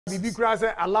bibi kura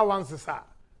say allowances are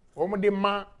omo de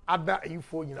ma other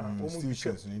info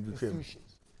institutions.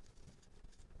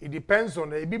 It depends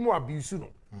on ebi mo abuse no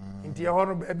nti e ho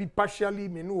no ebi partially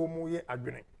me no omo ye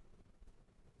adwene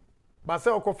ba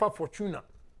say okofa fortuna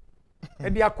e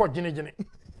de akọ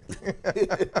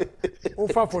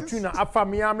ofa fortuna afa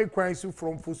miami kwan so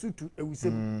from fosu to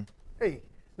ewusem hey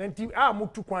nanti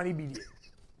mutu kwan bi die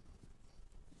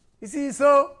you see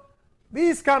so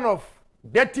this kind of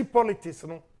dirty politics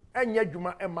no enya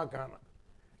dwuma Ghana.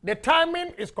 The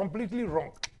timing is completely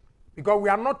wrong because we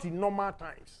are not in normal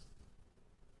times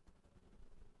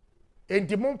and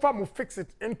the monfa mo fix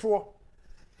it into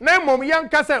na mom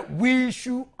yanka say we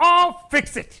should all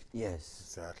fix it. Yes,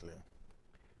 exactly.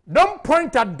 Don't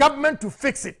point at government to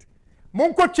fix it.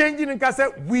 Monko changing and say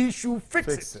we should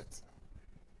fix it.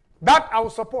 That I will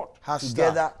support.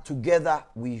 Together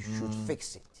we should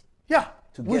fix it. Yeah,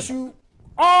 together. We should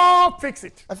all fix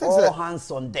it. I think all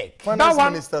hands on deck. Finance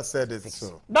Minister said it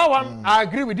so. That one I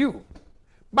agree with you.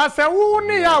 But say who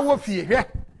ni ya wo fie hwe.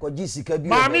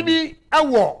 Mami bi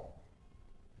ewo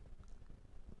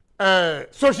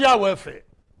social welfare.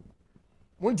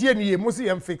 Muntie ni ye musi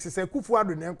yem fix say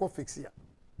akufo-addo na enko fix ya.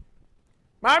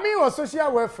 Mami was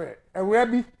social welfare and we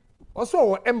be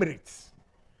also Emirates.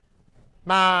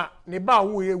 Na ne ba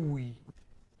wo ye wi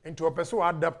into a person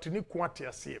adapt ni kwate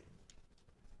ase.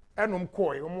 Enom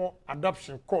koi omo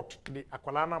adoption court the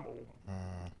akwala na mo.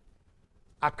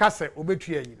 Akase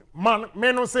obetua yi. Man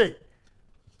me no say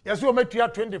yes o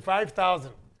metua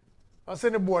 25,000. I say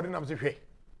ne board na say hwe.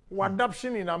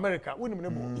 Adoption in America,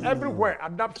 everywhere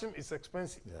adoption is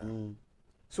expensive.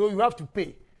 So you have to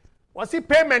pay. Was it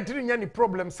payment in any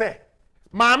problem say?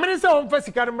 My minister on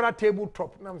first camera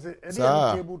tabletop. Now say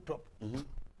tabletop.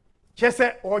 She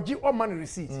say oji or money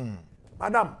receipt.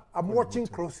 Madam, I'm watching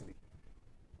closely.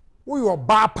 Who your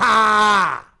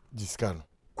bapa? Discount.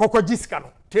 Koko discount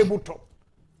tabletop.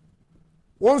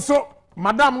 Also,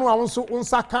 madam no also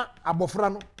unsaka abofra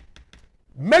no.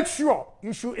 Make sure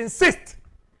you should insist.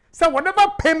 So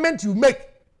whatever payment you make,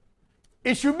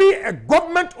 it should be a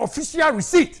government official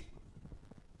receipt.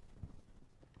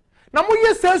 Now, when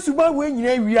you say suba we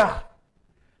nyina wi a,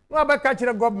 no abeka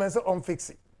kire government say on fix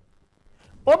it.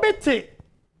 Obete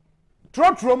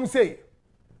trotro mu say,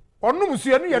 onum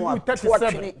su enu yedu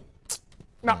 37.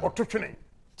 Na ototwene.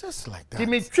 Just like that.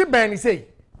 Kimi twi ban say,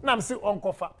 na am say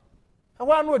onkofa.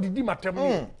 Awa no odidi matem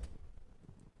ni.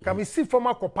 Kami si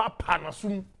former kopa pa na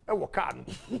sum.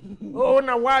 Oh,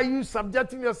 now why are you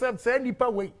subjecting yourself to any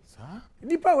way?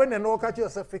 Nipa way and no catch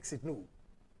yourself fix it no.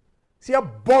 See a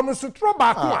bonus to throw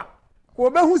back one.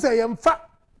 Kobe who say yam fat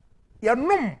ya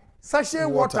num sachet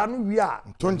water no we are.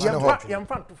 Yam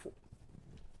fan to fo.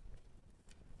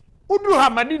 Udru ha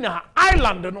Madina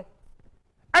island no.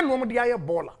 And wo de aye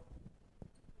baller.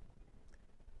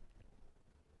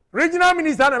 Regional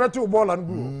minister na beto ball and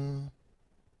go.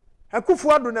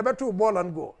 Akufo-addo na beto ball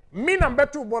and go. Me na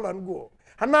beto ball and go.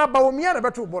 Hana Bawumia na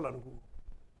beto ball and go.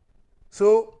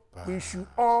 So we should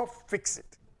all fix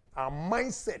it. Our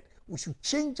mindset, we should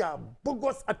change our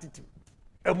bogus attitude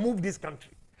and move this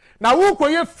country. Now who ko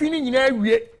ye fini nyina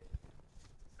wie.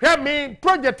 Hwe me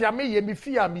project ya me ye me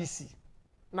fia me si.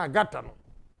 Na gata no.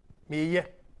 Me ye.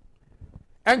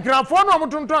 Enkrafo no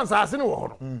omotonton asase ne wo ho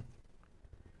no.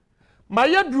 Ma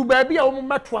ye dru ba bia wo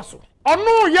metoa so.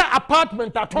 Ono ye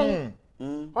apartment aton.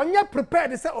 Onye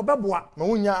prepared say obeboa. Ma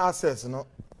wunya access no.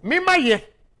 Me ma ye.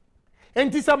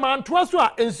 Enti sa mantoa so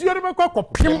a ensuo re bekọ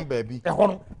kopim baby. Ho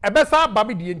no. Ebesa ba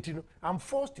me de enti no. I'm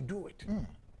forced to do it.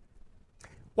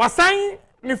 Wasan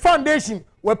ni foundation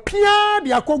wa pia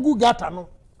de akogu gata no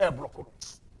e block.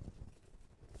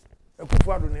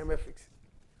 Akufo-addo na me fix.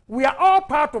 We are all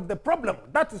part of the problem.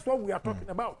 That is what we are talking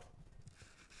about.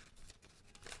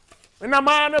 Na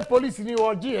man police ni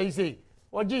oji e say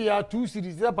oji ya 2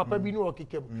 cities that papa bi ni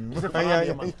okikem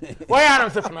why am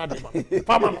say fanade man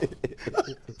fama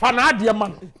fanade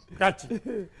man catch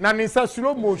na ni sa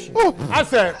slow motion I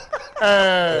say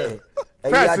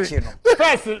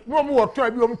first no mo wato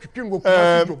abi o mo twitwi ngo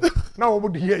kuma na wo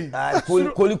de yi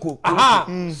koliko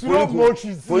slow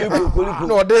motion koliko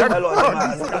no dey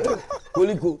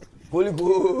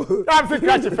koliko I'm say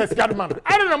catch first card man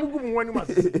I don't know mugu mu wani ma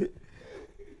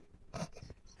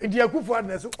and the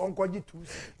Akufo-addo onkoji too.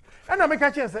 And I make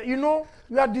a chance, you know,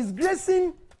 you are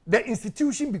disgracing the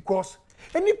institution because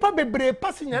any pabebre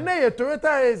passing an air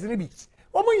Toyota is in a beach.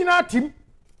 Omo ina team.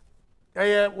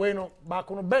 We no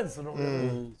back on Benz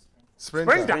no.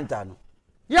 Sprinter.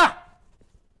 Yeah.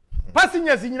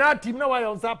 Passengers in our team now I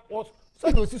on that post. So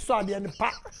you see so the end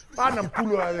pack. Panam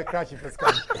pulo a crash first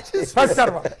car. First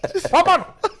server.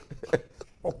 Papa.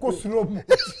 Of course no.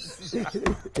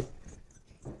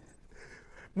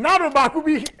 Now the back will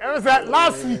be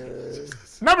last week.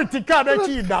 Now we take out that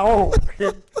key now.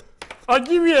 I'll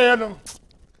give you a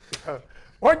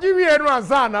I'll give you a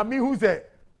son. Me who say,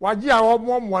 what you are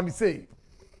one say.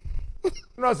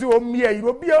 No, so me, you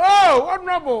will be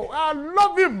honorable. I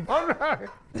love him.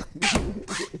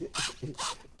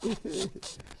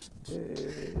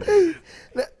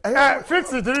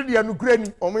 Fix it already and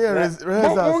Ukraine.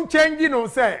 Won't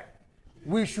change, say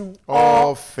we should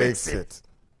all fix it.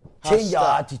 Change your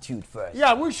attitude first.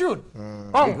 Yeah, we should.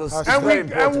 Because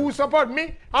and we support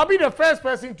me. I'll be the first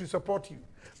person to support you.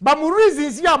 But my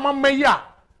reasons ya mama ya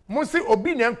must say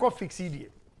obedient ko fix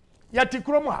it. Ya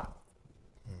tikroma.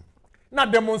 Na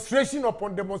demonstration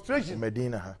upon demonstration.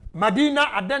 Medina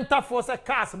adenta force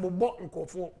cars bobo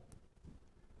nkofo.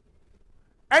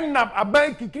 And na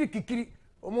aban kikiri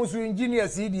almost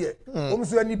engineers here.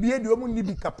 Almost any be the omu ni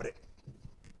bi kapre.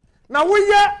 Na we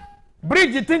ye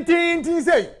bridge tin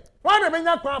say why na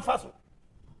benya kwan faso.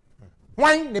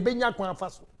 Why na benya kwan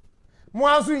faso. Mo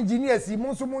aso engineers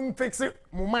mo so mo fix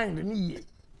mo mind ni ye.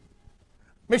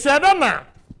 Me shada na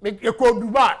me ko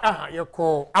Dubai ye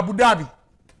ko Abu Dhabi.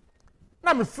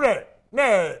 Na me frɛ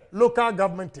na local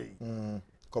government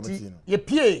committee ye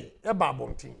pie e ba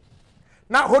bontin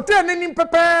na hotel ni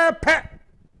pepepe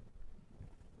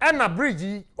and na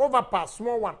bridge overpass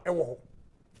small one e wo ho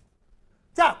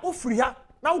ja o free ha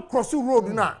na o cross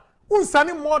road na o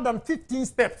nsane more than 15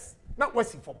 steps na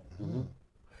wasi from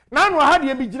na no ha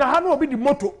de bi gina ha na obi di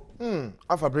moto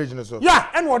afa bridge no so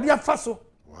yeah and what dey afa so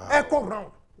e go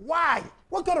ground why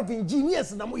what kind of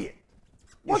engineers na mo ye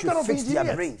what kind of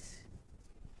engineers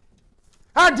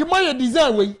the my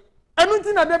design way.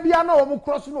 Anything that they be na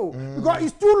cross no because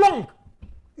it's too long.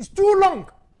 It's too long.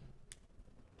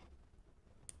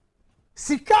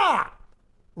 Sika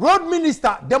road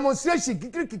minister demonstration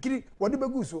kikiri what be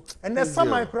go so and then some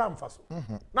my cram faso.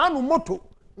 Na no moto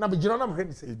na be gina na me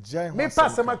hwe say. Me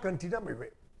pass my cantina me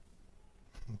hwe.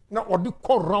 Na odi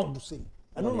call round say.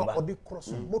 I don't know odi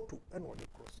cross moto and odi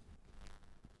cross.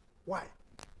 Why?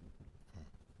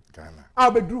 Ghana.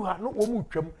 Abedru ha no omu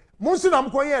twam. Monsi na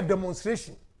mko ye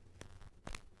demonstration.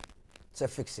 Say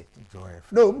fix it.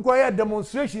 No, mko ye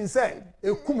demonstration say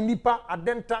ekum nipa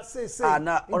adenta say.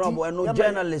 Na honorable no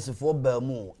journalist for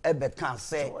Belmu ebe can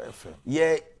say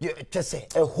yeah say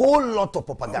a whole lot of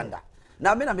propaganda.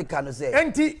 Now me na me can say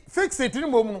enti fix it ni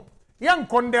mom no. Yan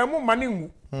condemn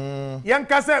maningu. Yan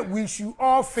ka say we should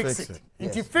all fix it.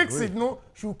 Enti fix it no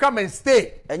should come and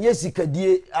stay. Enye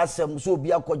sikadie asem so obi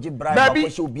akoje bribe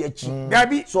akoje obi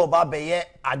achi. So ba be ye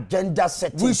agenda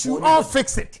setting. We should all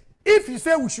fix it. If you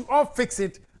say we should all fix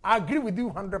it, I agree with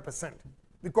you 100%.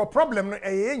 Because problem no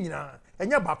eye nyina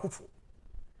enya bakofo.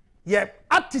 Your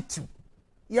attitude,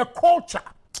 your culture.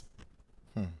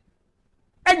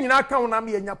 Enyina ka wona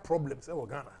me enya problems e wo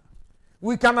Ghana.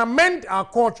 We can amend our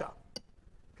culture.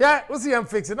 Yeah, we see and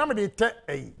fix it. Na me dey tell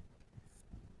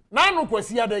na no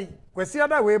kwasi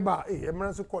ada we ba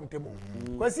emran so kontemo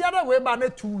kwasi ada we ba na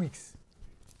 2 weeks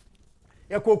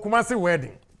ye ko Kumasi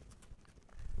wedding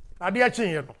ade a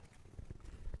chenye no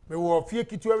me wo fie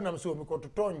kitu na so me ko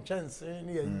toton chance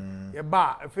ni ye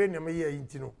ba afi na me ye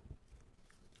yinti no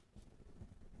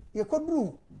ye ko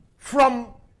dru from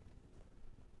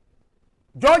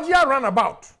Georgia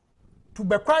runabout to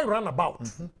Bekwai runabout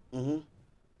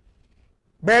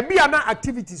baby ana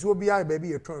activities will be baby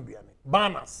you turn be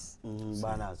banners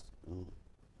banners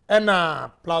and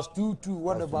 +22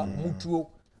 whatever mutuo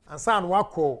and san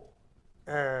wako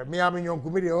me am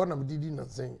nyonku me dey on am didi na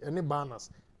sen any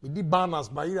banners we di banners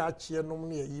by you achie no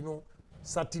ne yi no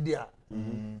Saturday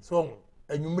so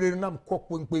enwumre nam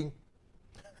kokwenpen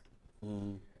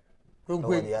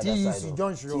TUC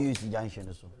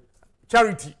junction so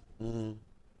charity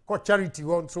ko charity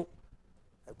won so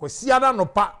ko siada no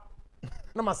pa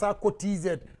na masa ko TZ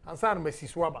and san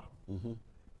mesiswaba.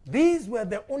 These were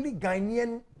the only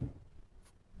Ghanaian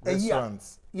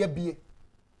restaurants.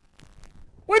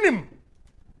 With him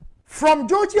from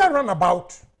Georgia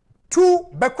runabout to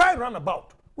Bekwai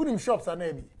runabout, with him shops are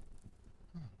maybe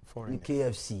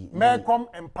KFC, Malcolm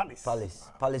and Palace.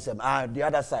 Palace, the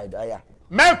other side, yeah.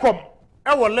 Malcolm,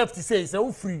 our left he says,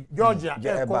 so free Georgia,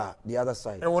 the other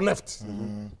side. Our left,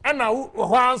 and now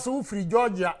once who free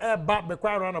Georgia,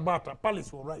 Bekwai runabout,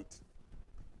 Palace were right.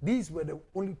 These were the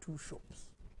only 2 shops.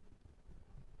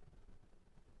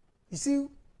 You see,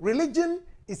 religion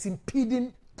is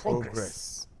impeding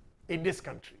progress in this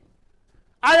country.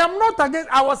 I am not against,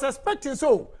 I was expecting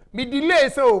so, me delay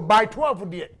so by 12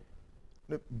 there.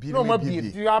 No, my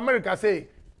be America say,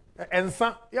 and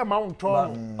some, yeah, Mount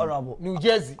Toronto, New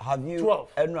Jersey, have you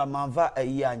 12. And Ramanva a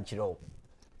year and chiro.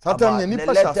 Sometimes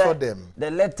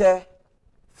the letter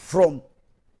from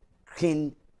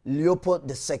King Leopold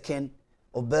II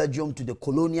of Belgium to the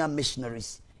colonial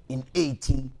missionaries in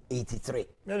 1883.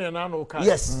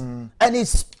 Yes, and it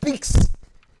speaks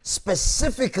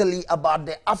specifically about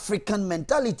the African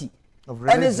mentality.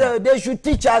 And it's, they should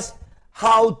teach us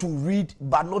how to read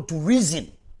but not to reason.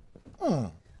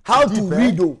 How to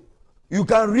read, though. You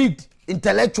can read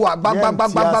intellectual,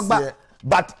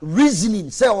 but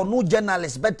reasoning, say, or no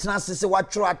journalist, but say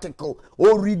what article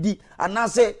or read it, and I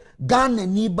say, Ghana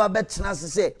niba bet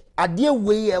say, a dear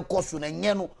way a course on a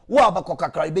yano, wabako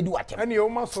kakari bedu at and you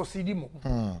almost succeed.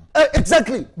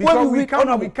 Exactly. Because we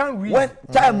can't read. When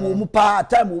time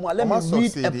let me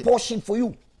read a portion for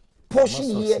you. Portion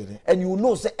here, and you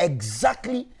know, say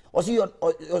exactly, or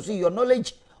see your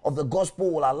knowledge of the gospel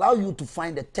will allow you to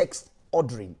find the text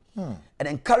ordering and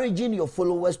encouraging your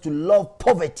followers to love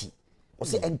poverty. Or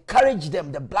say encourage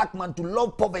them, the black man, to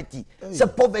love poverty. Say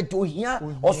poverty here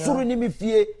or surinimi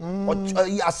fie or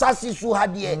assassin su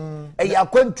hadie e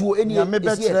yakwentu any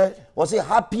or say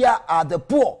happier are the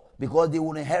poor because they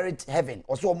will inherit heaven.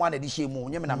 Or so man edishemu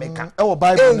nyame na meka.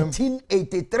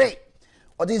 1883.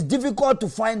 It is difficult to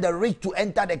find the rich to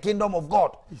enter the kingdom of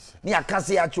God. Ni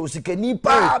akase ya chosike ni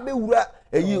pa be wura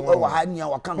eyi wa hania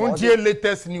wa kan.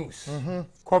 Latest news.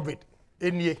 COVID.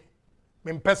 Enye.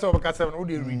 Me pesa obakasa no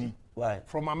dey reading. Why?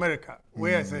 From America.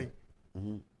 Where I say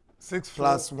 6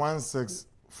 plus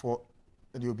 164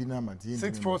 the obina mati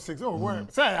 646. Oh, where?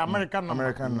 Say American number.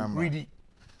 American number. Ready.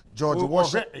 George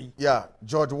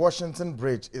Washington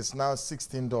Bridge is now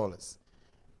 $16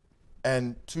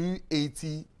 and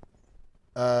 280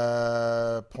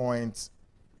 points.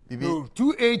 No,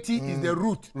 280 is the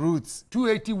route.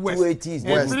 280 west. 280 is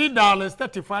and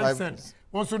 $3.35.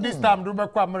 Also this time, do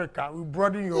back to America. We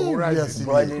broaden your horizon.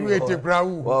 280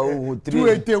 brown.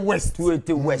 280 west.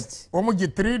 280 west. Almost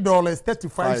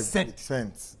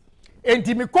 $3.35.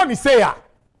 And me koni say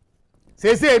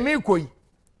me koi.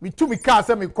 Me to me car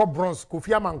say me ko bronze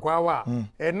Kofi Amankwa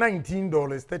and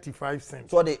 $19.35.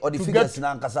 So the figures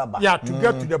na nkasaba. Yeah, to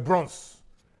get to the bronze.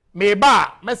 Me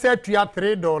ba me say to ya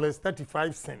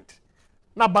 $3.35.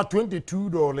 Na ba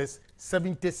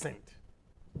 $22.70.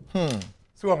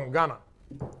 So I'm Ghana.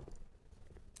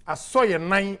 I saw your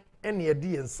 9 and your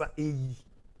DNS.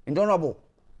 Honorable,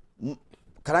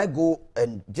 can I go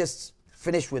and just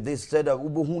finish with this? Said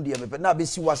Ubuhundi, but now be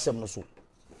see what's so.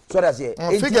 So that's it.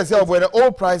 Figures here where the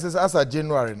old prices as of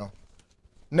January no.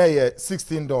 Now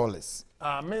 $16.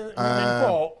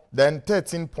 Then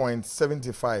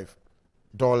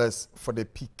 $13.75 for the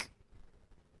peak.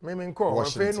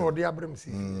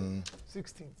 Washington.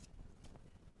 16.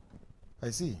 I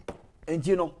see. And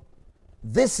you know,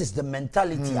 this is the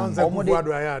mentality.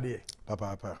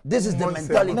 This is the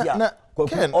mentality.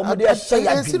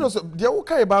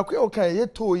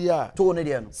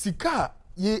 Sika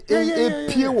ye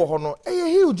pie wo ho no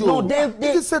huge. No, it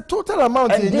is a total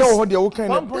amount in your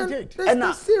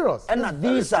and serious. And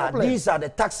these are the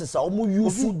taxes omo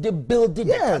use to build the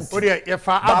country. Yes.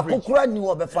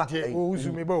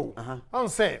 I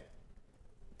say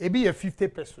it be a 50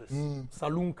 pesos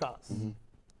saloon cars.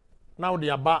 Now they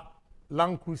are about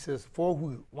Land Cruisers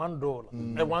 4-wheel $1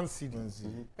 and $1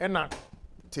 cedi. And now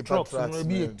trucks will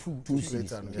be a two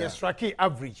cedis. Yes, tracking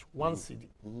average 1 cedi.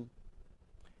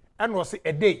 And was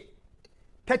a day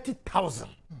 30,000 cars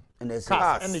and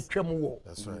a tram.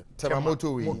 That's right.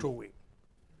 Motorway.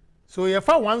 So if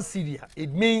I 1 cedi,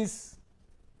 it means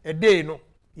a day no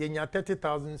you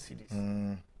 30,000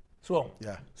 cedis. So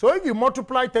yeah. So if you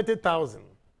multiply 30,000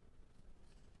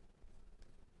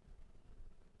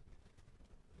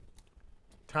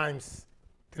 times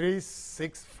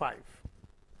 365,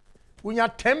 we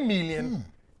have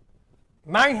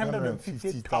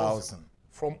 10,950,000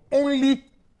 from only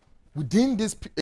within this